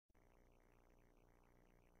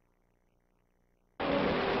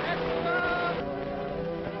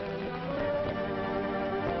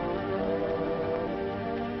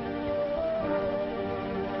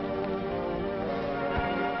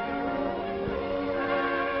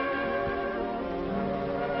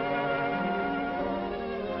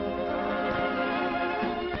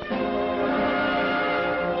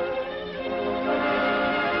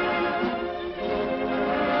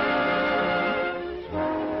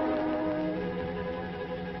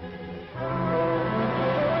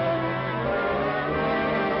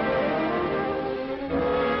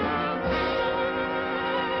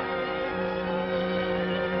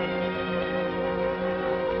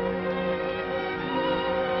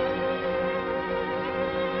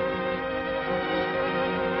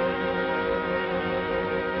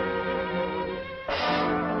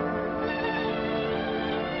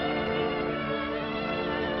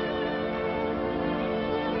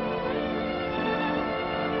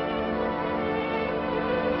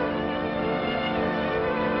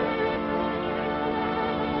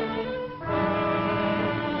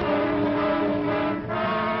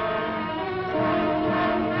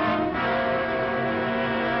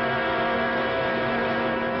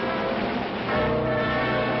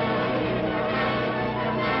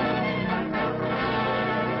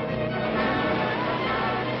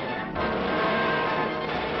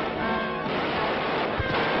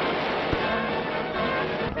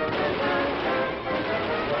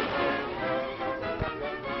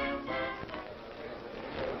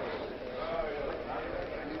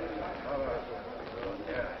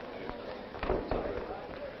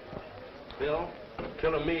Bill,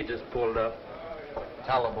 Killer Me just pulled up.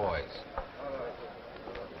 Tell the boys.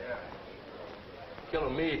 Killer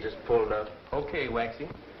Me just pulled up. Okay, Waxy.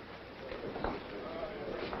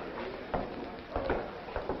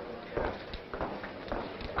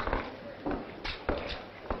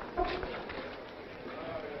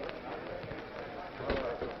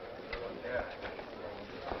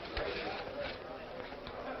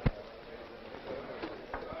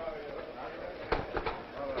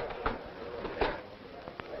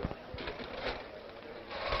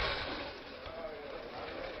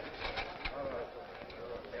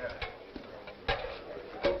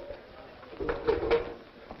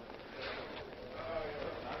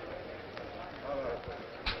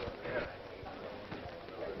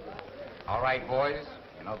 All right, boys.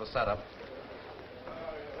 You know the setup.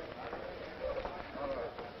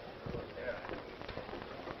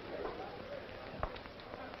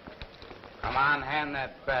 Come on, hand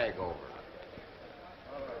that bag over.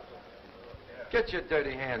 Get your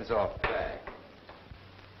dirty hands off the bag.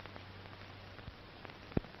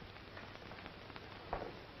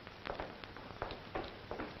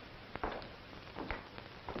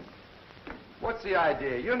 What's the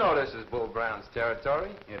idea? You know this is Bull Brown's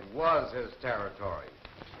territory. It was his territory.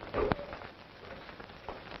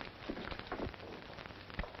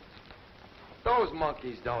 Those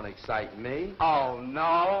monkeys don't excite me. Oh,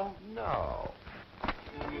 no? No.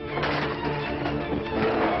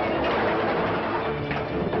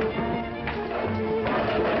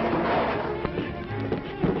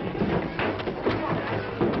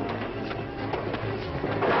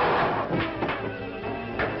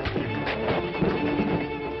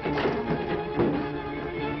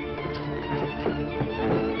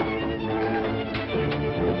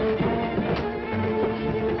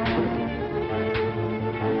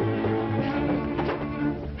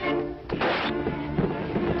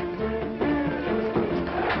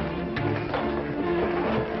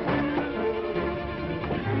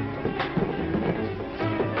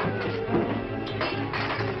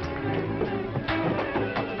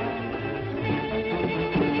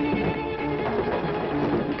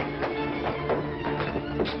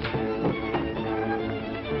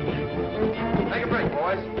 Take a break,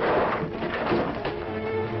 boys.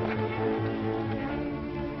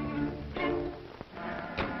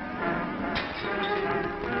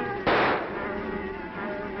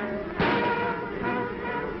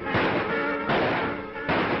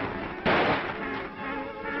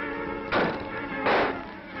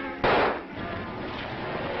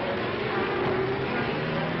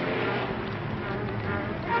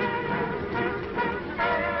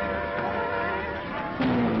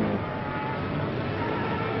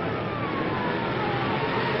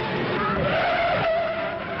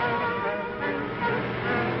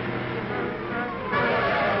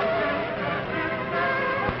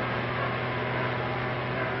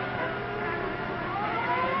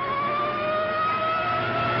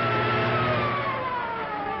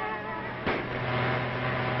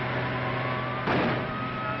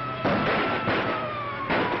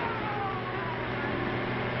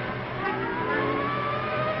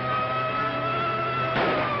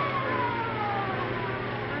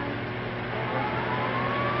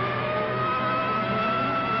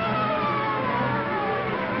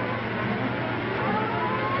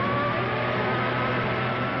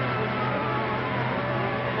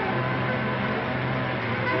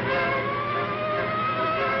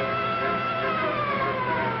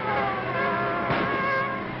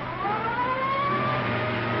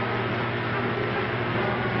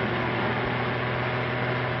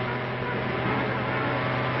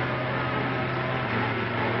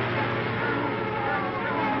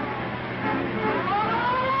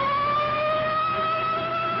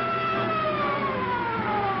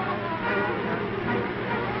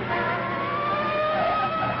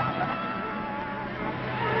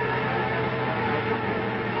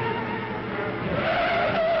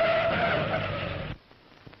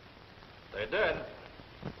 Dead?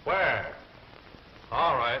 Where?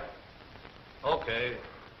 All right. Okay.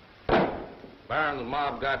 Barron's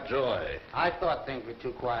mob got Joy. I thought things were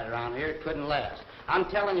too quiet around here. It couldn't last. I'm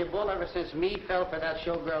telling you, Bull, ever since Meade fell for that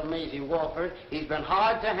showgirl Maisie Walford, he's been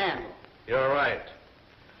hard to handle. You're right.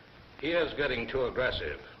 He is getting too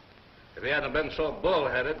aggressive. If he hadn't been so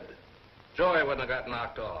bullheaded, Joy wouldn't have got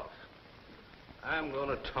knocked off. I'm going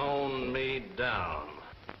to tone Meade down.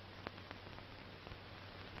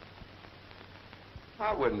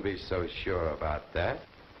 I wouldn't be so sure about that.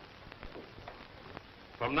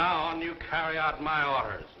 From now on, you carry out my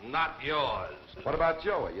orders, not yours. What about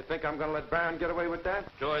Joey? You think I'm going to let Barron get away with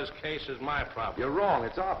that? Joy's case is my problem. You're wrong.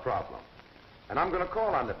 It's our problem. And I'm going to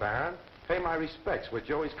call on the Baron. pay my respects with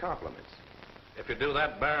Joey's compliments. If you do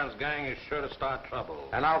that, Barron's gang is sure to start trouble.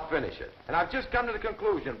 And I'll finish it. And I've just come to the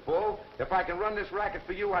conclusion, Bull, if I can run this racket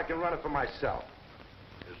for you, I can run it for myself.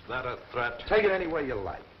 Is that a threat? Take it any way you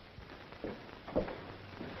like.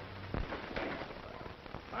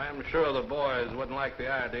 I'm sure the boys wouldn't like the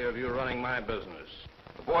idea of you running my business.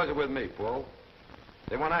 The boys are with me, Bull.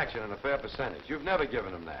 They want action and a fair percentage. You've never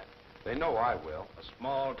given them that. They know I will. A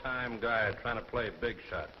small-time guy trying to play big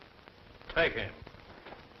shot. Take him.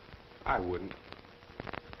 I wouldn't.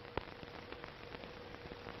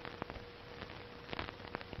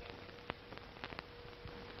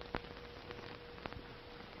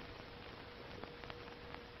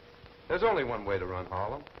 There's only one way to run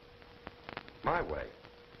Harlem. My way.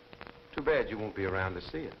 Too bad you won't be around to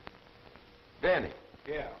see it. Danny.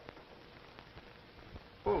 Yeah.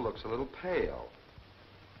 Bull looks a little pale.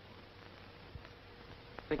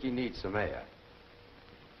 I think he needs some air.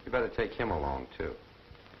 You better take him along, too.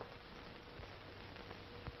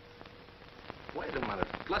 Wait a minute.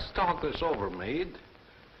 Let's talk this over, Meade.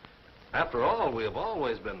 After all, we have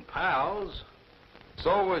always been pals.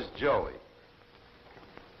 So was Joey.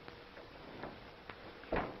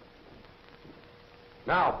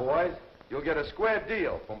 Now, boys, you'll get a square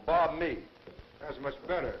deal from Bob Meade. That's much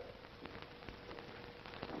better.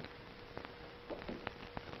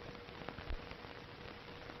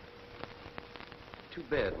 Too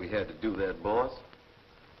bad we had to do that, boss.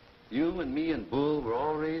 You and me and Bull were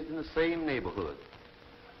all raised in the same neighborhood.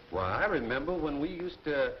 Why, I remember when we used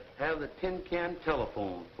to have the tin can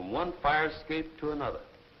telephone from one fire escape to another.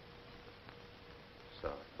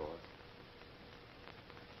 Sorry, boss.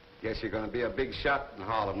 Guess you're going to be a big shot in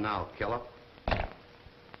Harlem now, killer.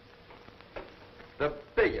 The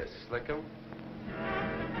biggest, Slickum.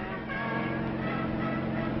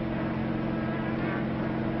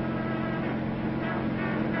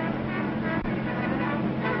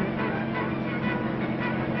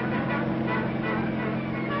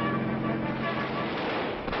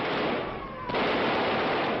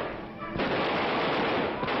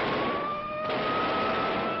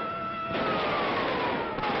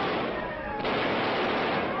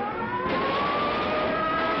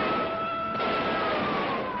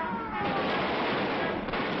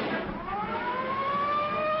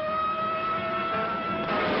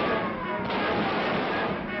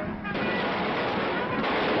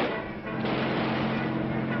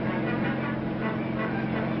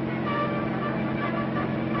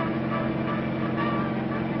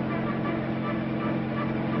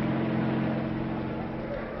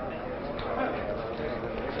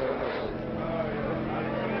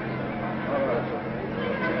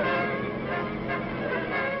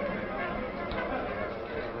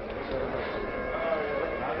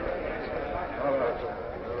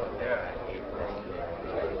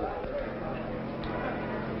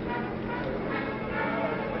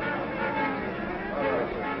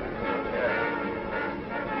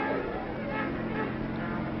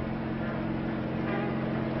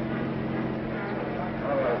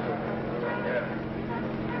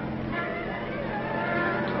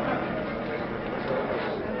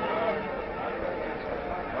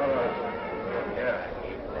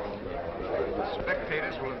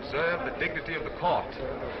 Observe the dignity of the court.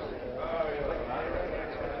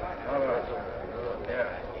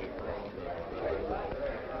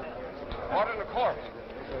 Order in the court.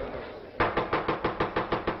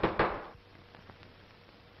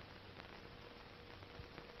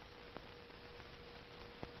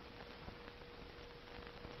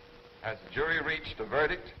 Has the jury reached a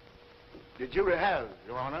verdict? The jury has,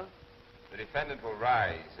 Your Honor. The defendant will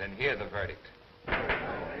rise and hear the verdict.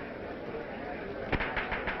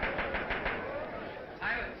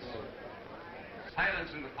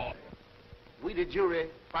 Silence in the court. We, the jury,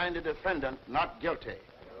 find the defendant not guilty. Is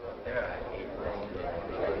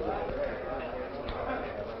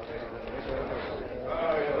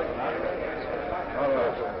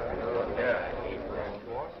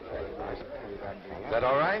that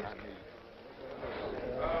all right?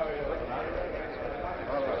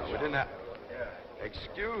 We didn't have...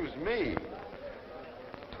 Excuse me.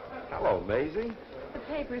 Hello, Maisie. The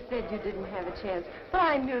paper said you didn't have a chance, but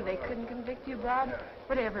I knew they couldn't convict you, Bob.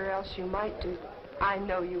 Whatever else you might do, I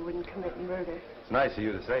know you wouldn't commit murder. It's nice of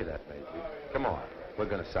you to say that, Maisie. Come on. We're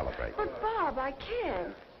going to celebrate. But, Bob, I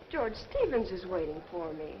can't. George Stevens is waiting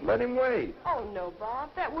for me. Let him wait. Oh, no, Bob.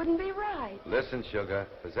 That wouldn't be right. Listen, Sugar.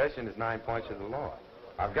 Possession is 9 points of the law.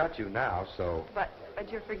 I've got you now, so... But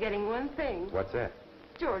you're forgetting one thing. What's that?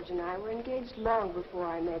 George and I were engaged long before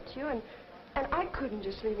I met you, and I couldn't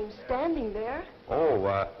just leave him standing there.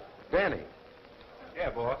 Oh, Danny. Yeah,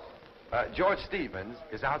 boss. George Stevens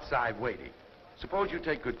is outside waiting. Suppose you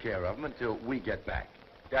take good care of him until we get back.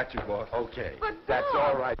 Got you, boss. Okay. But, That's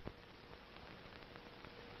Bob. all right.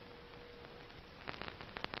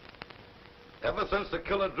 Ever since the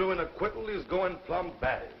killer drew an acquittal, he's going plumb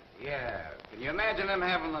batty. Yeah. Can you imagine him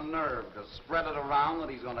having the nerve to spread it around that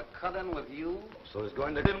he's going to cut in with you? So he's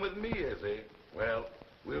going to get in with me, is he? Well,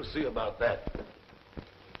 we'll see about that.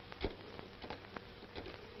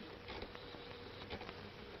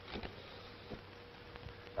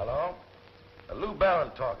 Hello? Lou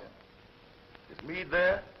Barron talking. Is Meade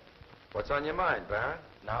there? What's on your mind, Baron?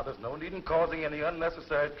 Now, there's no need in causing any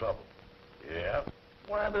unnecessary trouble. Yeah?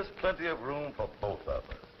 Why, there's plenty of room for both of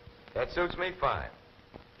us. That suits me fine.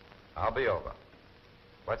 I'll be over.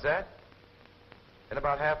 What's that? In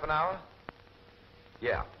about half an hour?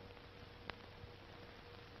 Yeah.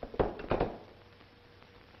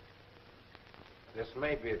 This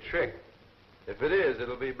may be a trick. If it is,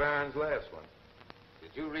 it'll be Barron's last one.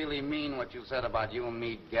 Did you really mean what you said about you and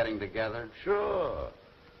me getting together? Sure.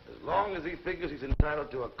 As long as he figures he's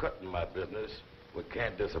entitled to a cut in my business, we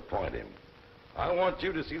can't disappoint him. I want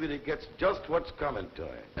you to see that he gets just what's coming to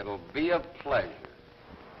him. It'll be a pleasure.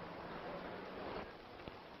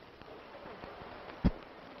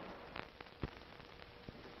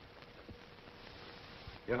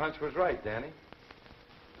 Your hunch was right, Danny.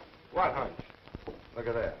 What hunch? Look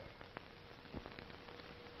at that.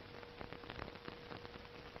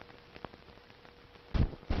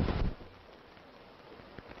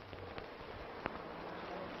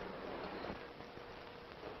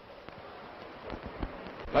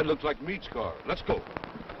 That looks like Meade's car. Let's go.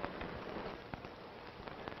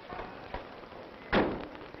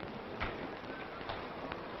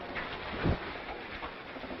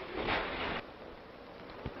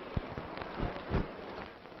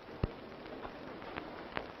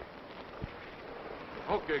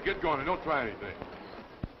 Okay, get going and don't try anything.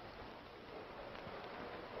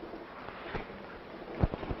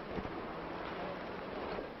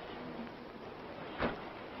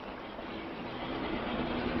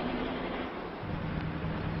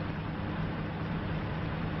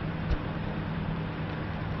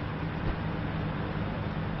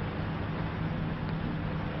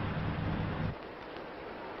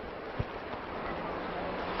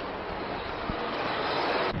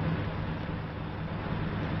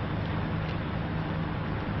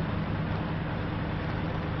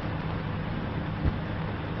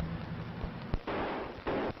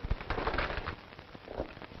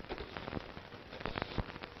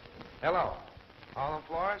 Hello. Harlem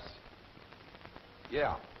Florist?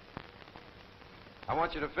 Yeah. I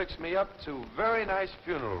want you to fix me up 2 very nice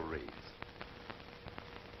funeral wreaths.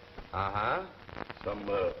 Uh-huh. Some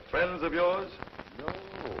friends of yours? No.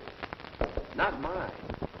 Not mine.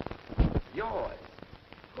 Yours.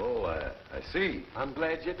 Oh, I see. I'm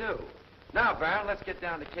glad you do. Now, Baron, let's get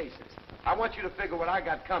down to cases. I want you to figure what I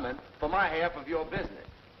got coming for my half of your business.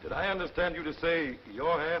 Did I understand you to say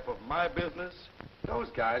your half of my business? Those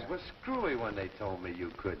guys were screwy when they told me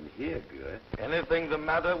you couldn't hear good. Anything the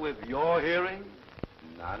matter with your hearing?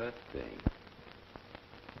 Not a thing.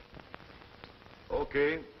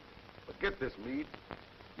 Okay. But get this, Meade.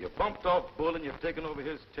 You bumped off Bull and you've taken over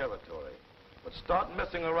his territory. But start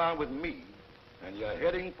messing around with me, and you're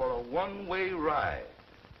heading for a one-way ride.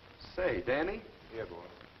 Say, Danny, Here, boy.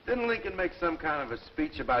 didn't Lincoln make some kind of a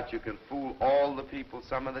speech about you can fool all the people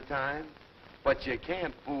some of the time? But you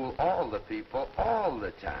can't fool all the people all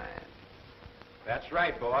the time. That's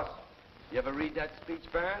right, boss. You ever read that speech,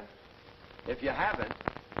 Baron? If you haven't,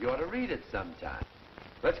 you ought to read it sometime.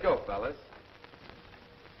 Let's go, fellas.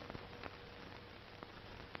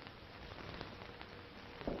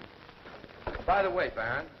 By the way,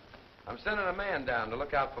 Baron, I'm sending a man down to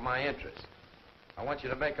look out for my interests. I want you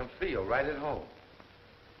to make him feel right at home.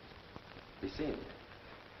 Be seeing you.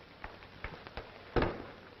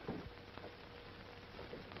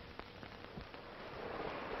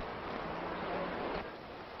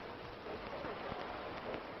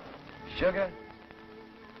 Sugar,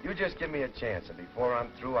 you just give me a chance, and before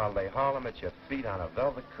I'm through, I'll lay Harlem at your feet on a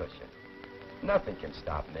velvet cushion. Nothing can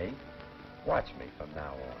stop me. Watch me from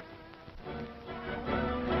now on.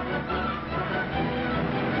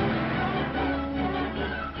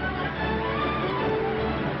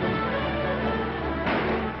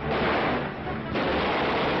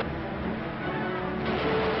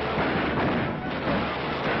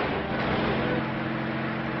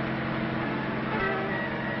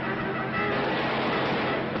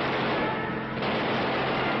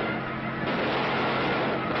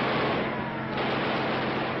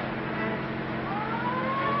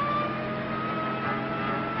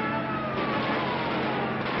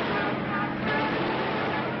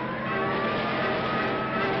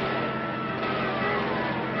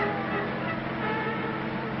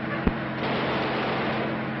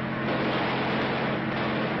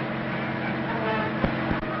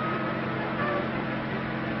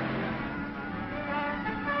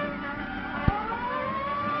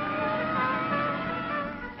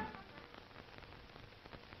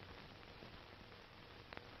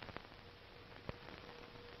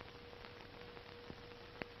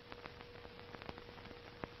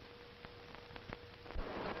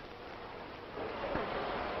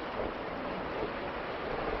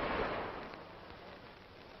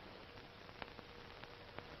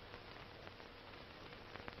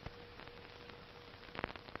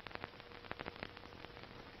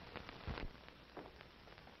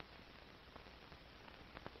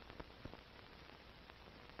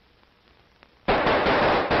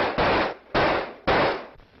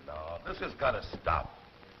 gotta stop.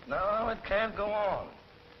 No, it can't go on.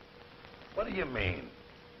 What do you mean?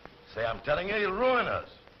 Say, I'm telling you, you'll ruin us.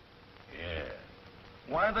 Yeah.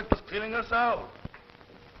 Why are they cleaning us out?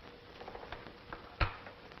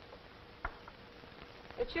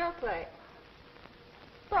 It's your play.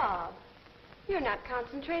 Bob, you're not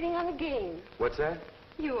concentrating on the game. What's that?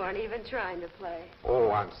 You aren't even trying to play. Oh,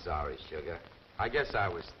 I'm sorry, Sugar. I guess I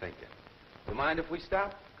was thinking. You mind if we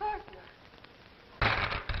stop? Of course not.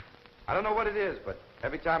 I don't know what it is, but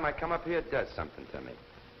every time I come up here, it does something to me.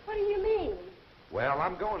 What do you mean? Well,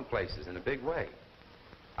 I'm going places in a big way.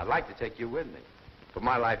 I'd like to take you with me, but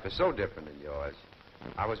my life is so different than yours.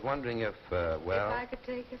 I was wondering if, well... If I could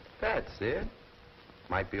take it? That's it.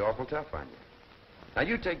 Might be awful tough on you. Now,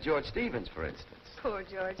 you take George Stevens, for instance. Poor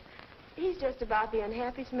George. He's just about the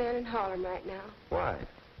unhappiest man in Harlem right now. Why?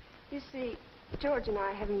 You see, George and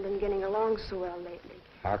I haven't been getting along so well lately.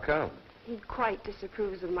 How come? He quite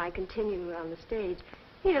disapproves of my continuing on the stage.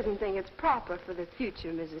 He doesn't think it's proper for the future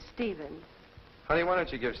Mrs. Stevens. Honey, why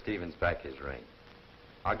don't you give Stevens back his ring?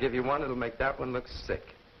 I'll give you one that'll make that one look sick.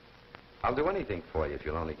 I'll do anything for you if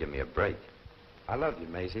you'll only give me a break. I love you,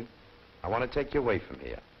 Maisie. I want to take you away from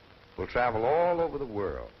here. We'll travel all over the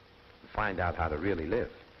world and find out how to really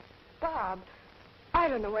live. Bob, I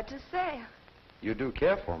don't know what to say. You do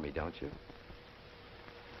care for me, don't you?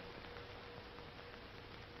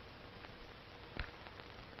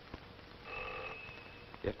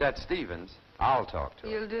 If that's Stevens, I'll talk to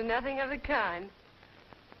him. You'll do nothing of the kind.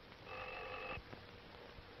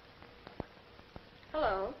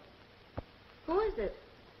 Hello? Who is it?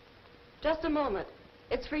 Just a moment.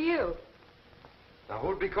 It's for you. Now,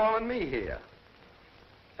 who'd be calling me here?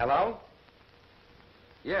 Hello?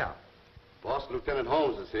 Yeah. Boss, Lieutenant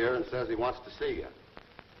Holmes is here and says he wants to see you.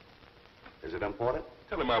 Is it important?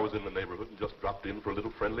 Tell him I was in the neighborhood and just dropped in for a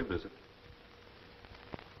little friendly visit.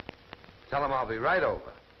 Tell him I'll be right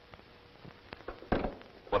over.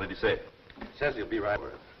 What did he say? Says he'll be right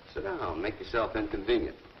over. Sit down. Make yourself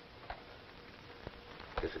inconvenient.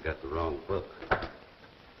 Guess I got the wrong book.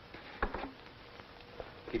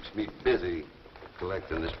 Keeps me busy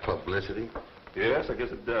collecting this publicity. Yes, I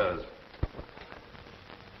guess it does.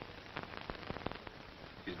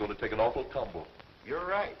 He's going to take an awful tumble. You're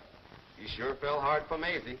right. He sure fell hard for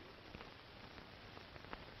Maisie.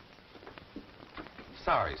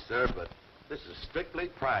 Sorry, sir, but this is strictly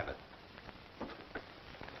private.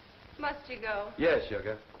 Must you go? Yes,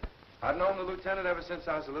 Sugar. I've known the lieutenant ever since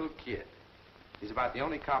I was a little kid. He's about the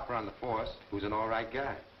only copper on the force who's an all right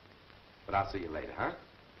guy. But I'll see you later, huh?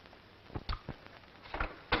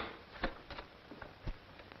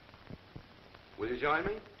 Will you join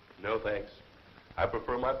me? No, thanks. I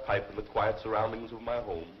prefer my pipe in the quiet surroundings of my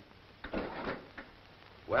home.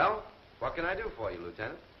 Well, what can I do for you,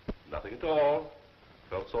 Lieutenant? Nothing at all.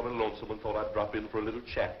 Felt sort of lonesome and thought I'd drop in for a little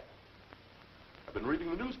chat. I've been reading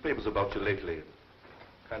the newspapers about you lately.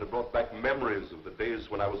 Kind of brought back memories of the days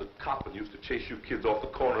when I was a cop and used to chase you kids off the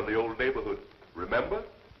corner in the old neighborhood. Remember?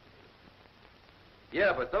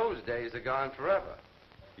 Yeah, but those days are gone forever.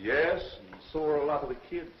 Yes, and so are a lot of the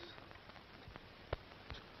kids.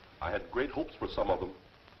 I had great hopes for some of them.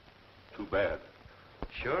 Too bad.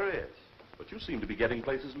 Sure is. But you seem to be getting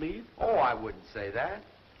places, Meade. Oh, I wouldn't say that.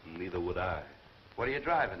 Neither would I. What are you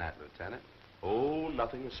driving at, Lieutenant? Oh,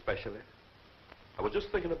 nothing especially. I was just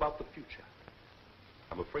thinking about the future.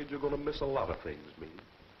 I'm afraid you're going to miss a lot of things, Meade.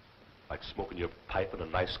 Like smoking your pipe in a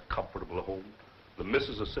nice, comfortable home. The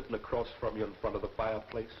missus is sitting across from you in front of the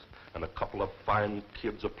fireplace, and a couple of fine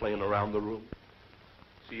kids are playing around the room.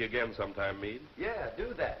 See you again sometime, Meade. Yeah,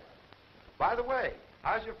 do that. By the way,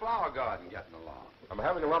 how's your flower garden getting along? I'm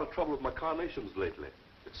having a lot of trouble with my carnations lately.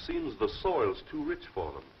 It seems the soil's too rich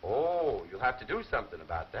for them. Oh, you'll have to do something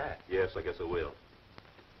about that. Yes, I guess I will.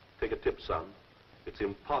 Take a tip, son. It's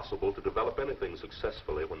impossible to develop anything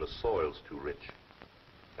successfully when the soil's too rich.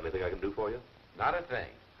 Anything I can do for you? Not a thing.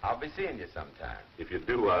 I'll be seeing you sometime. If you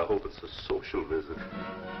do, I hope it's a social visit.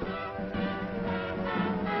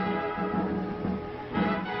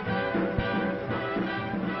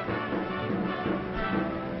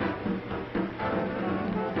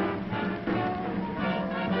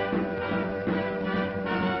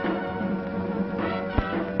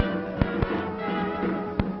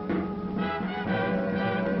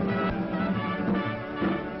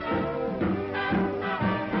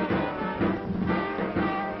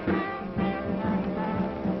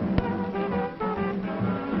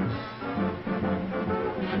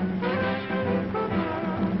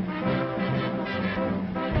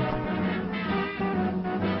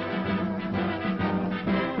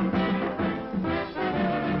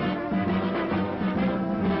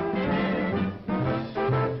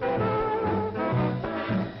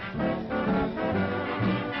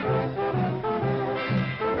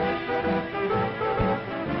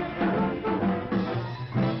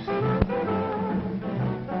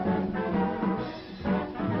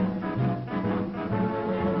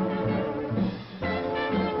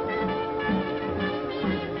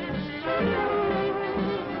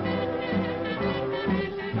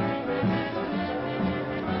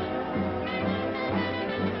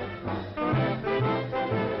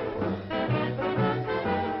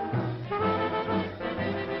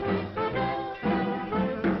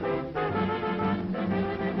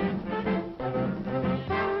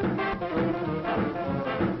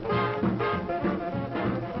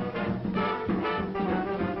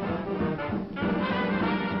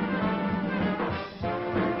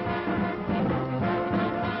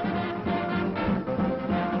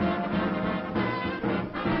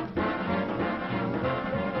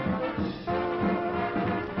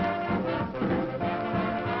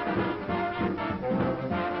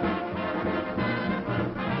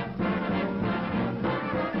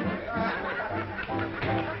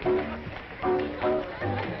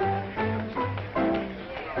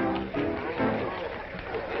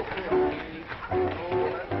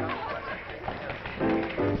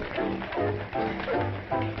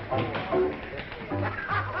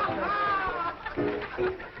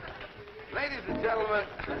 Ladies and gentlemen,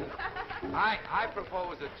 I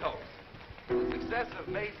propose a toast to the success of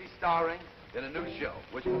Maisie starring in a new show,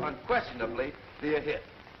 which will unquestionably be a hit.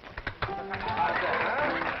 How's that,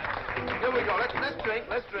 huh? Here we go. Let's drink.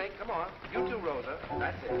 Let's drink. Come on. You too, Rosa.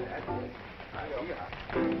 That's it. That's it. All right, here you are.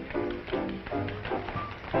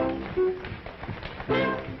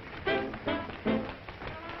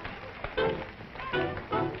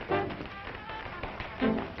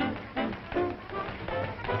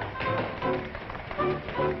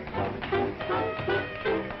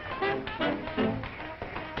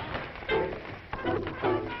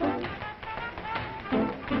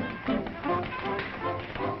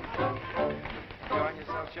 Enjoying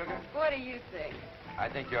yourself, sugar? What do you think? I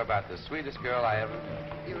think you're about the sweetest girl I ever...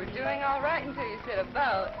 You were doing all right until you said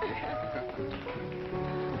about.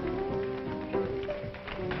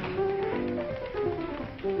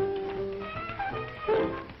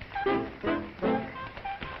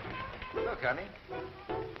 Look, honey.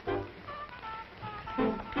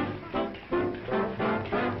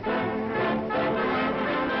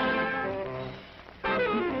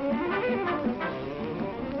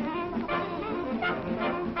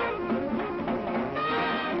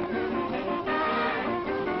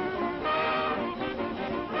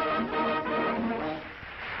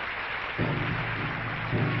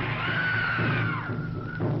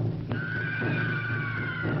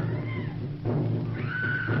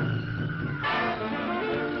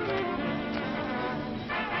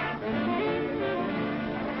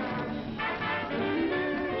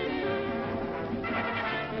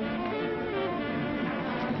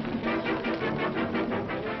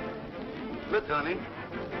 Look, honey.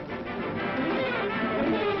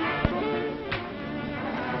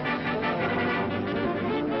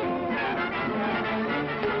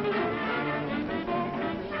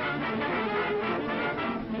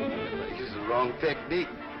 I used the wrong technique.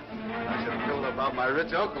 I should have told her about my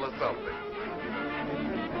rich uncle or something.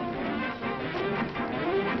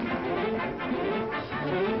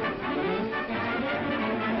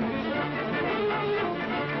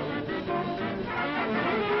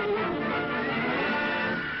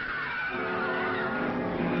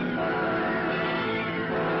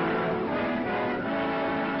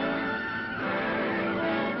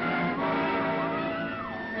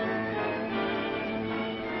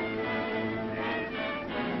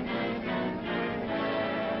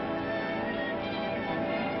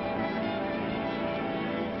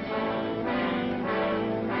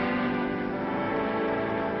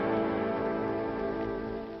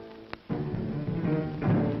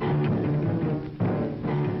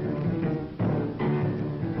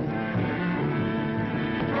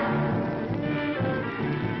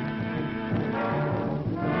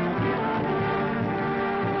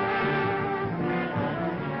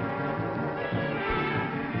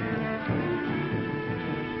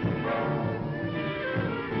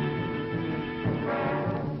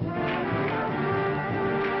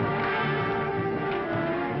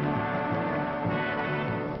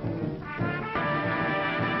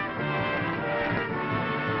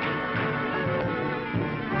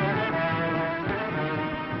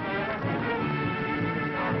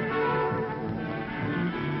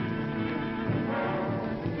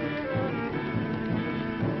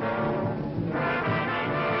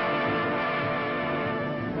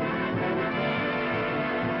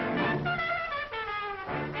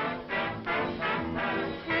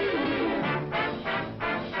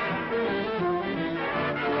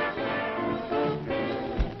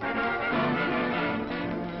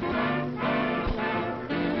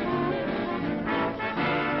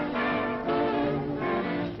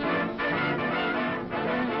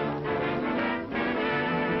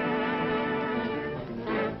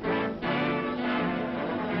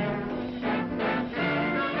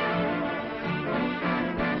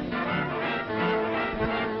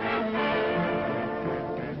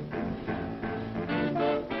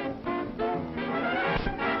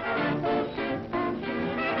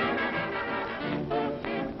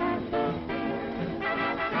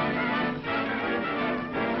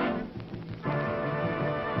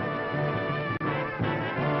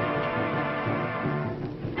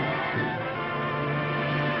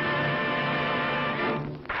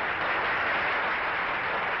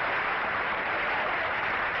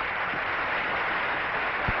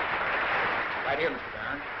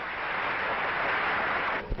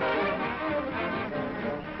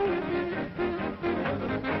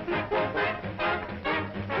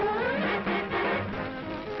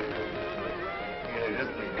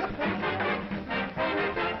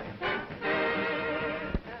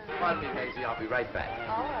 Pardon me, Maisie. I'll be right back.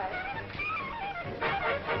 All right.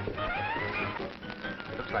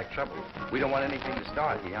 It looks like trouble. We don't want anything to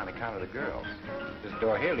start here on account of the girls. This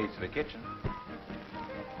door here leads to the kitchen.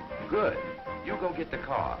 Good. You go get the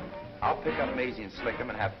car. I'll pick up Maisie and Slickum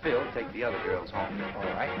and have Phil take the other girls home. All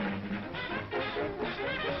right.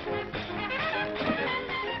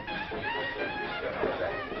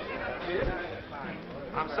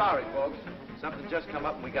 I'm sorry, folks. Something just come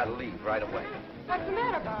up and we gotta leave right away. What's the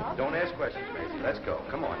matter, Bob? Don't ask questions, Maisie. Let's go.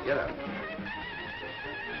 Come on, get up.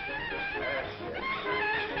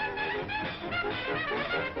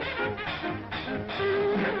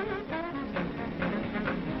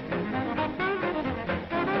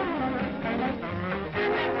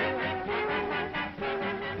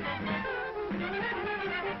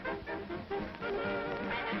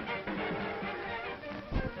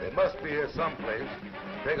 They must be here someplace.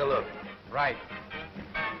 Take a look. Right.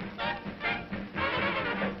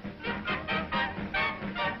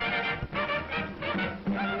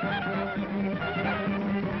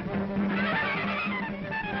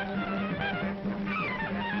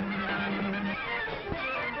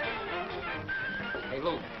 Hey,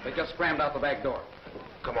 Lou, they just scrammed out the back door.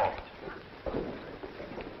 Come on.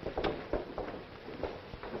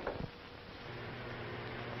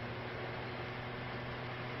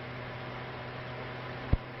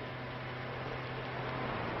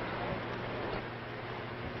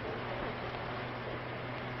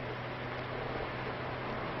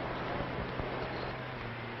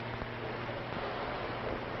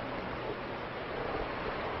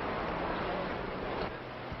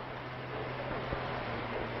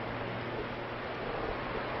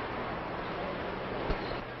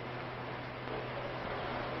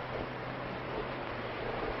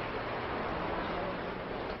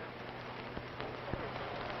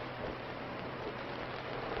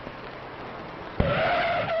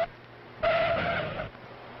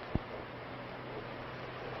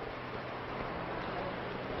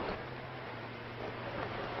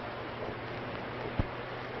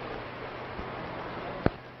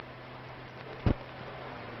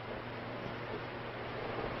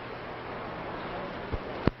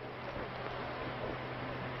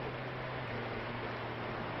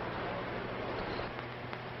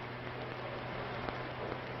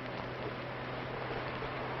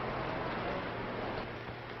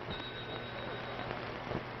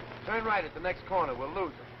 Turn right at the next corner. We'll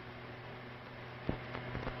lose them.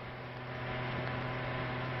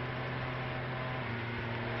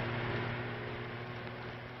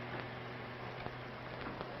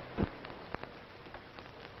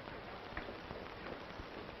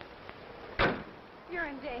 You're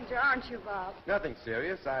in danger, aren't you, Bob? Nothing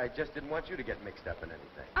serious. I just didn't want you to get mixed up in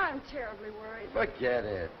anything. I'm terribly worried. Forget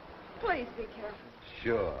it. Please be careful.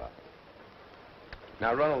 Sure.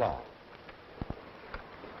 Now run along.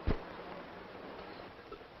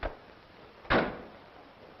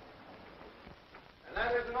 And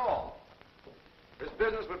that isn't all. This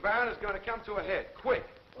business with Barron is going to come to a head, quick.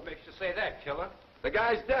 What makes you say that, killer? The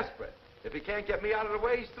guy's desperate. If he can't get me out of the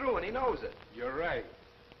way, he's through, and he knows it. You're right.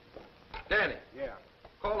 Danny, Yeah.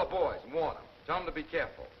 call the boys and warn them. Tell them to be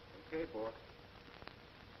careful. Okay, boy.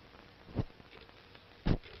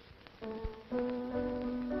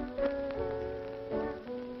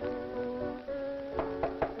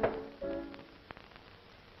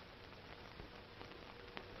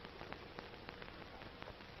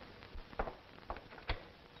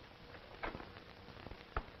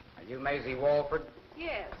 Are you Maisie Walford?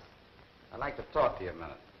 Yes. I'd like to talk to you a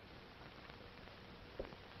minute.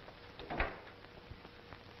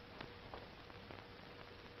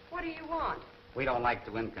 What do you want? We don't like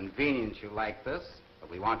to inconvenience you like this, but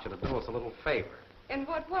we want you to do us a little favor. In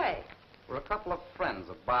what way? We're a couple of friends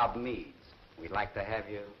of Bob Meade's. We'd like to have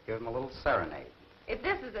you give him a little serenade. If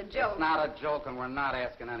this is a joke... It's not a joke, and we're not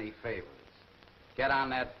asking any favors. Get on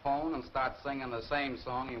that phone and start singing the same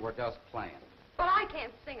song you were just playing. But I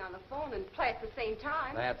can't sing on the phone and play at the same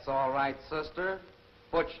time. That's all right, sister.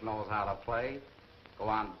 Butch knows how to play. Go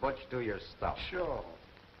on, Butch, do your stuff. Sure.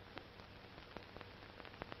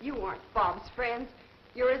 You aren't Bob's friends.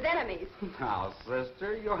 You're his enemies. Now,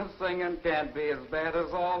 sister, your singing can't be as bad as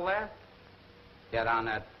all that. Get on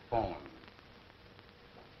that phone.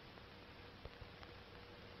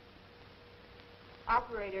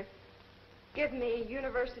 Operator, give me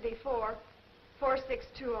University 4,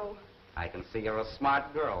 4620. I can see you're a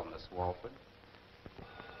smart girl, Miss Walford.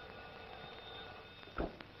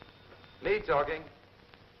 Me talking.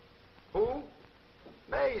 Who?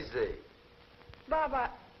 Maisie. Bob,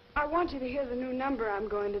 I want you to hear the new number I'm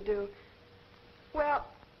going to do. Well,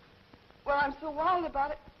 I'm so wild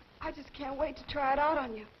about it, I just can't wait to try it out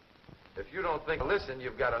on you. If you don't think, listen,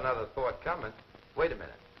 you've got another thought coming. Wait a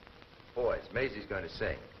minute. Boys, Maisie's going to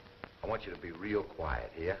sing. I want you to be real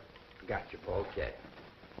quiet here. Got you, Bull. Okay.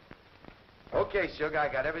 Okay, Sugar, I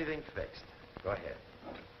got everything fixed. Go ahead.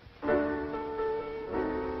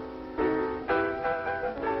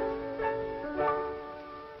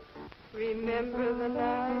 Remember the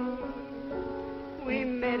night we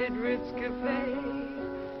met at Ritz Cafe?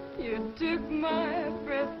 You took my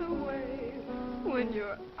breath away when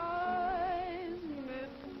your eyes met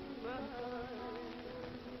mine.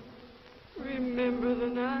 Remember the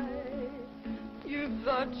night you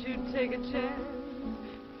thought you'd take a chance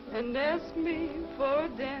and ask me for a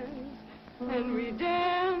dance, and we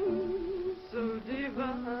danced so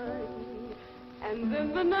divine. And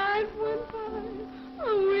then the night went by,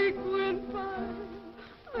 a week went by,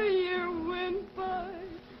 a year went by,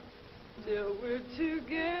 till we're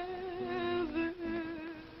together.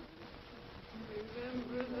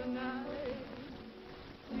 Remember the night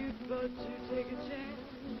you thought you'd take a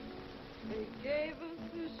chance, they gave us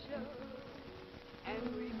the show, and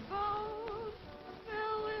we both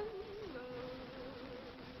fell in love.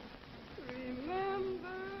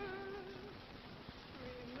 Remember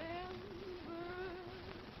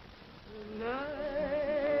the night.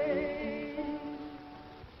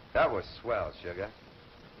 That was swell, Sugar.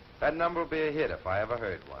 That number will be a hit if I ever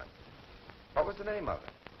heard one. What was the name of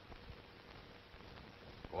it?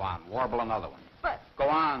 Go on, warble another one. But Go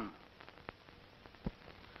on.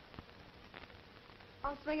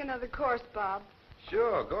 I'll sing another chorus, Bob.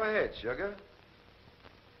 Sure, go ahead, Sugar.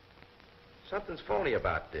 Something's phony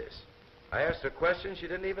about this. I asked her a question, she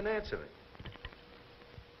didn't even answer me.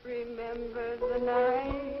 Remember the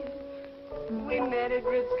night we met at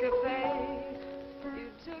Ritz Cafe? You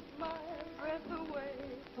took my breath away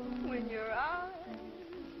when your eyes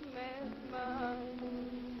met mine.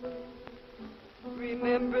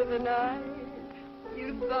 Remember the night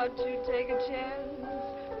you thought you'd take a chance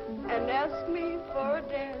and ask me for a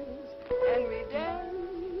dance, and we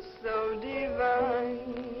danced so divine.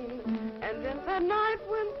 And then the night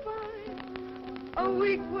went by, a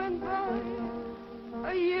week went by,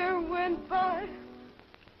 a year went by.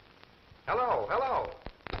 Hello, hello.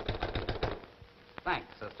 Thanks,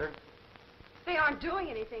 sister. They aren't doing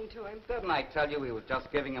anything to him. Didn't I tell you we were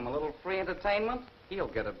just giving him a little free entertainment? He'll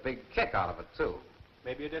get a big kick out of it, too.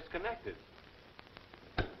 Maybe you're disconnected.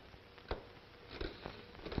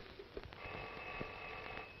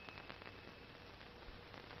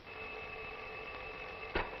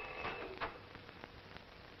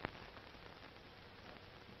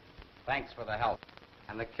 Thanks for the help.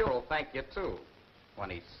 And the cure will thank you, too, when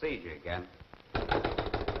he sees you again.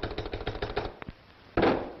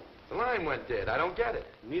 The line went dead. I don't get it.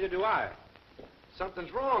 Neither do I.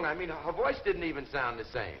 Something's wrong. I mean, her voice didn't even sound the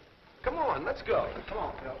same. Come on, let's go. Come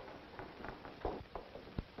on, Phil.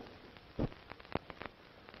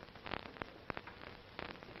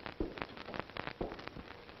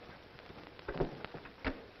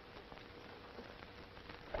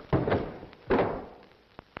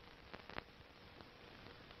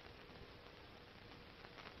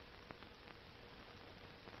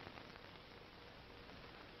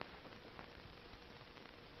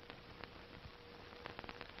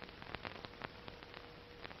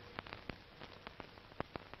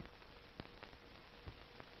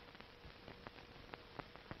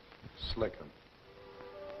 Slick 'em.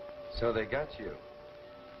 So they got you.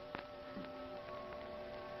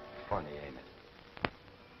 Funny, ain't it?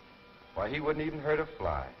 Why, he wouldn't even hurt a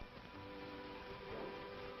fly.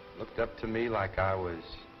 Looked up to me like I was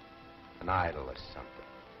an idol or something.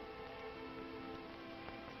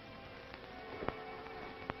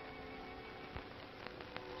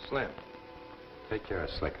 Slim, take care of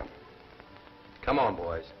Slickum. Come on,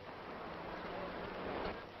 boys.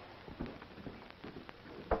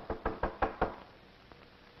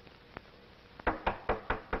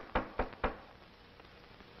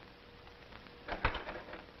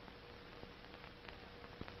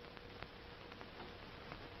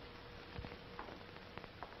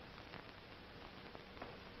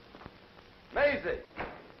 Maisie!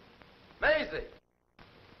 Maisie!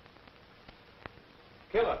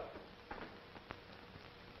 Killer.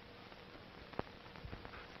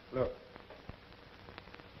 Look.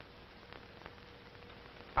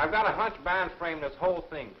 I've got a hunch band frame this whole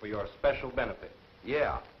thing for your special benefit.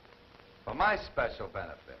 Yeah, for my special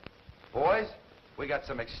benefit. Boys, we got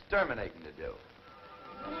some exterminating to do.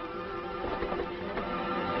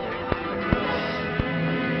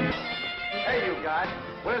 Hey, you guys,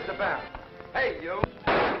 where's the band? Hey, you!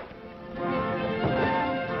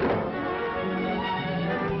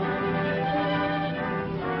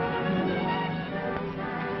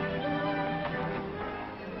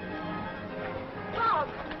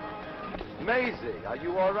 Maisie, are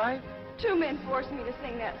you all right? 2 men forced me to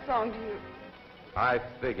sing that song to you. I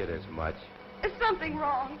figured as much. Is something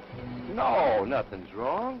wrong? No, nothing's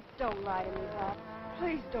wrong. Don't lie to me, Bob.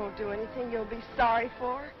 Please don't do anything you'll be sorry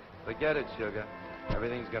for. Forget it, Sugar.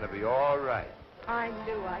 Everything's gonna be all right. I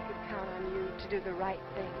knew I could count on you to do the right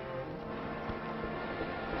thing.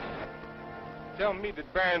 Tell me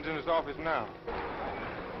that Barron's in his office now.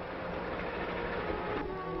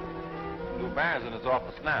 Lou Barron's in his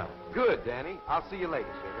office now. Good, Danny. I'll see you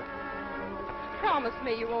later, Sugar. Promise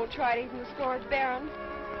me you won't try to even the storage Baron.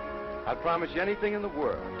 I'll promise you anything in the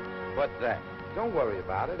world but that. Don't worry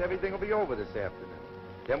about it. Everything will be over this afternoon.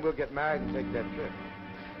 Then we'll get married and take that trip.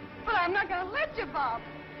 But I'm not going to let you, Bob.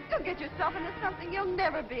 You'll get yourself into something you'll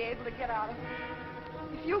never be able to get out of.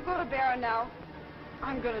 If you go to Baron now,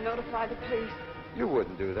 I'm going to notify the police. You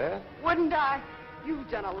wouldn't do that. Wouldn't I? You've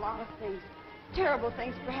done a lot of things. Terrible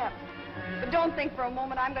things, perhaps. But don't think for a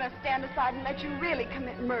moment I'm going to stand aside and let you really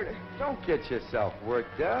commit murder. Don't get yourself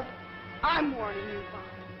worked up. I'm warning you, Bob.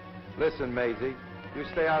 Listen, Maisie, you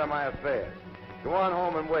stay out of my affairs. Go on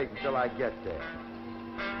home and wait until I get there.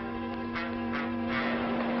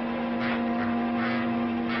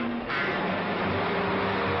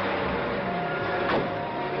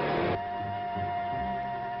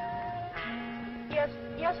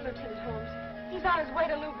 Yes, Lieutenant Holmes. He's on his way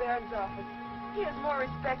to Lou Barron's office. He has more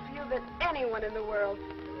respect for you than anyone in the world.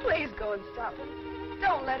 Please go and stop him.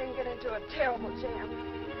 Don't let him get into a terrible jam.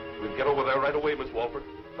 We'll get over there right away, Miss Walford.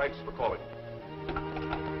 Thanks for calling.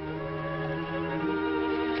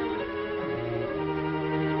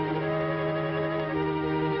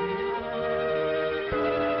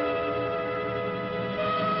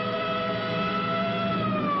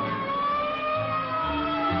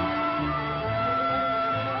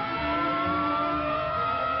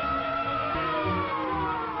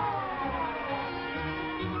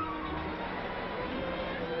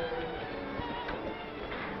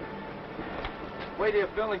 Wait here,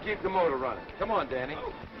 Phil, and keep the motor running. Come on, Danny.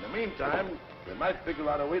 In the meantime, we might figure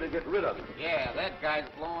out a way to get rid of him. Yeah, that guy's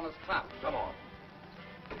blowing his top. Come on.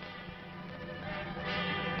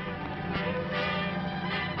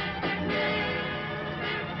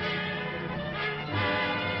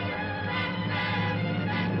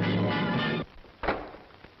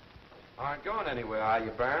 Aren't going anywhere, are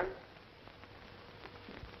you, Barron?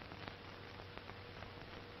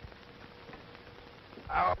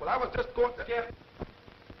 Well, I was just going to get...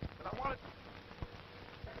 But I wanted...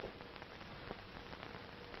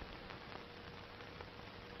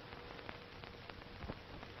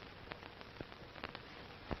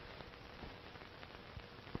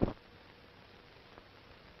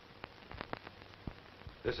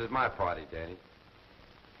 This is my party, Danny.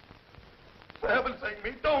 For heaven's sake,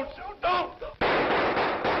 me, don't shoot, don't!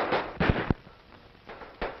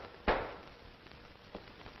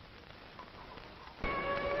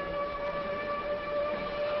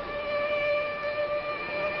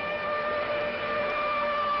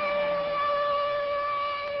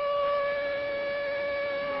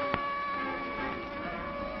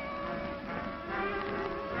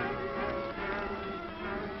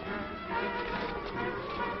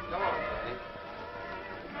 Come on, Danny.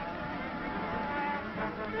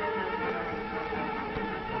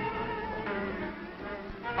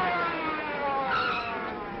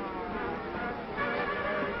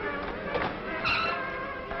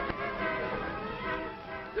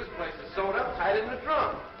 This place is sewn up tight in the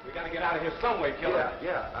drum. We gotta get out of here some way, killer.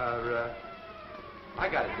 Yeah. I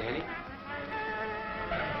got it, Danny.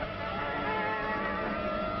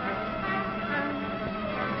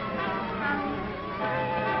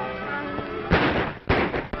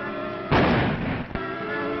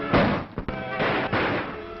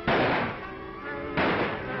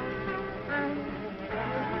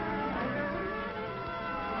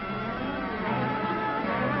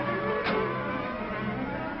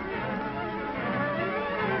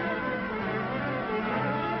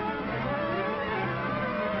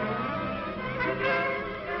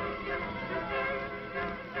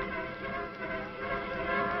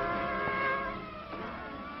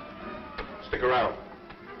 Stick around.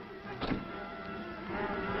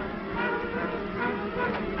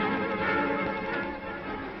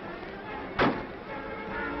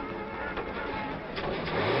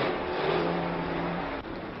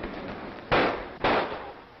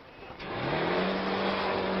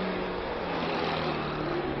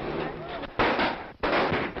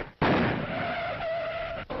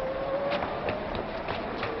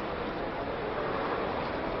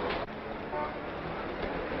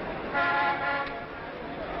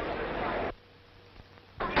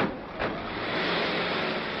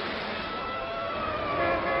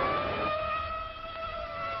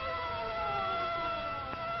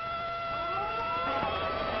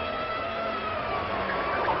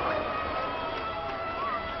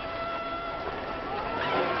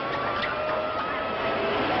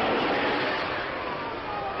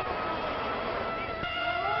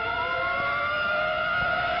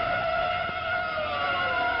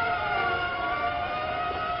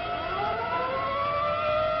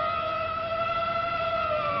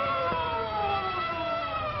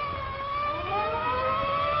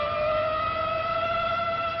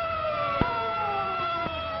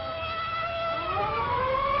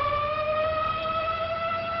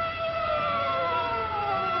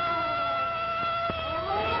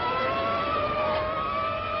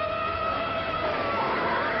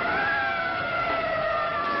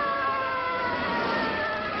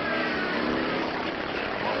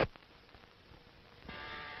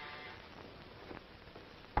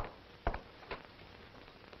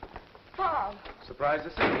 Bob. Surprised to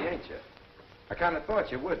see me, ain't you? I kind of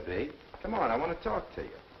thought you would be. Come on, I want to talk to you.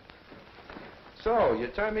 So, you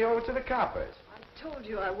turned me over to the coppers. I told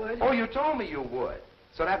you I would. Oh, you told me you would.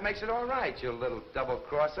 So that makes it all right, you little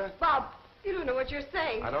double-crosser. Bob, you don't know what you're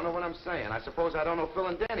saying. I don't know what I'm saying. I suppose I don't know Phil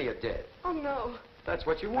and Danny are dead. Oh, no. That's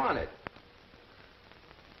what you wanted.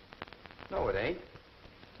 No, it ain't.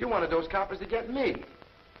 You wanted those coppers to get me.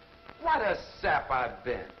 What a sap I've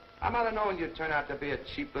been. I might have known you'd turn out to be a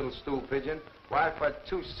cheap little stool pigeon. Why, for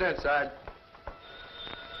 2 cents, I'd...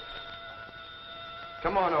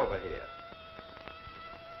 Come on over here.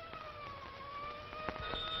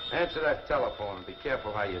 Answer that telephone and be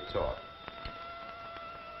careful how you talk.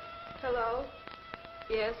 Hello?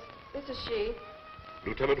 Yes, this is she.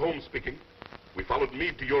 Lieutenant Holmes speaking. We followed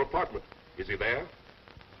Meade to your apartment. Is he there?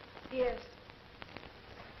 Yes.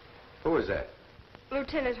 Who is that?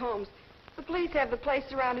 Lieutenant Holmes. The police have the place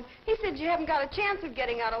surrounded. He said you haven't got a chance of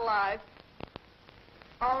getting out alive.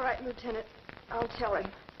 All right, Lieutenant. I'll tell him.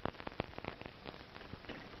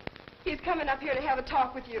 He's coming up here to have a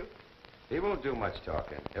talk with you. He won't do much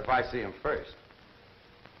talking if I see him first.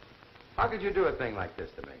 How could you do a thing like this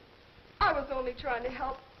to me? I was only trying to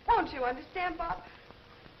help. Won't you understand, Bob?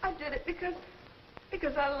 I did it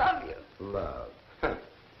because I love you. Love.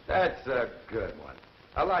 That's a good one.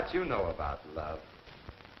 A lot you know about love.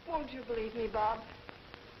 Won't you believe me, Bob?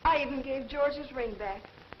 I even gave George his ring back.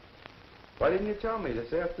 Why didn't you tell me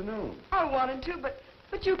this afternoon? I wanted to,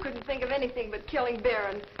 but you couldn't think of anything but killing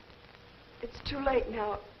Barron. It's too late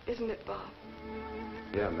now, isn't it, Bob?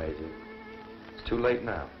 Yeah, Maisie. It's too late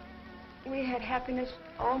now. We had happiness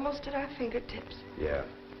almost at our fingertips. Yeah,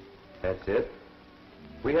 that's it.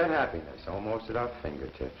 We had happiness almost at our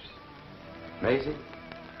fingertips. Maisie?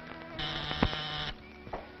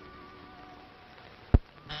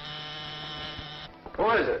 Who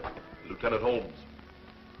is it? Lieutenant Holmes.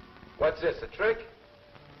 What's this, a trick?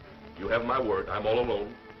 You have my word. I'm all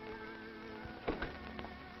alone.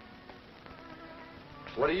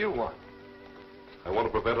 What do you want? I want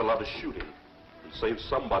to prevent a lot of shooting and save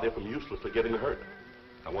somebody from uselessly getting hurt.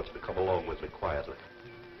 I want you to come along with me quietly.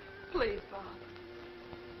 Please,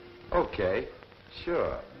 Bob. Okay,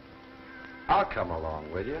 sure. I'll come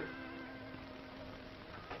along with you.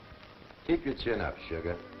 Keep your chin up,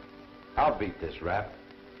 sugar. I'll beat this rap.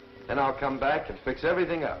 Then I'll come back and fix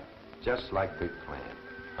everything up, just like we planned.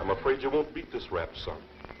 I'm afraid you won't beat this rap, son.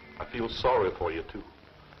 I feel sorry for you, too.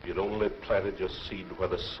 You'd only planted your seed where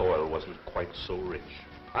the soil wasn't quite so rich.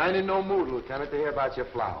 I ain't in no mood, Lieutenant, to hear about your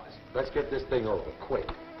flowers. Let's get this thing over, quick.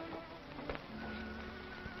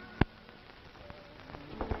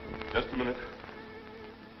 Just a minute.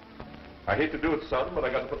 I hate to do it, son, but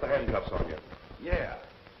I got to put the handcuffs on you. Yeah,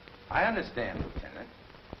 I understand, Lieutenant.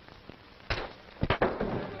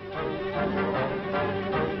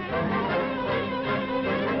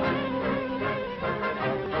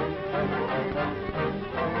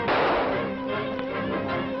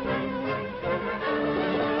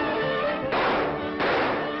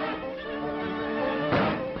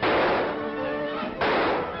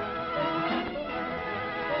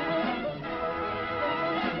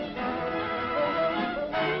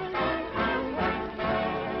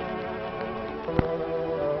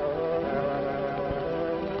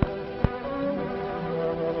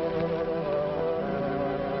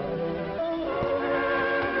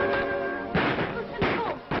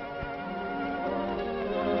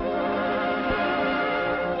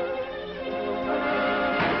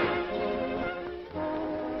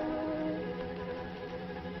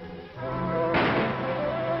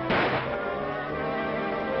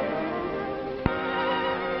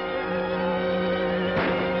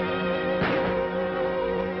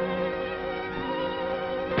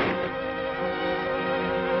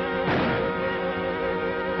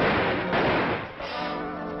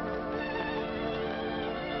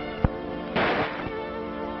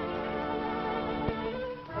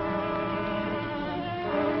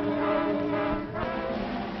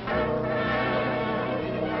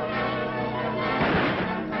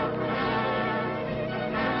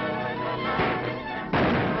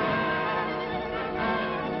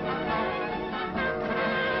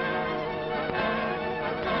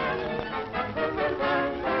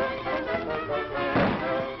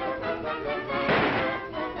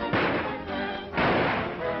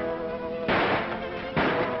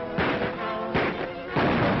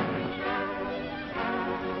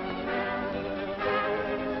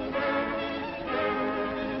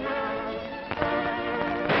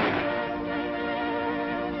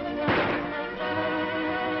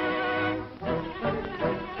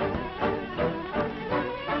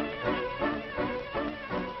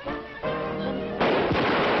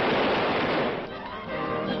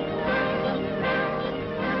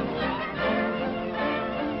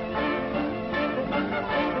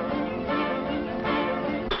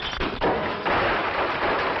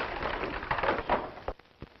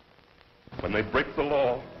 When they break the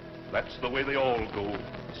law, that's the way they all go,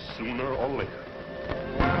 sooner or later.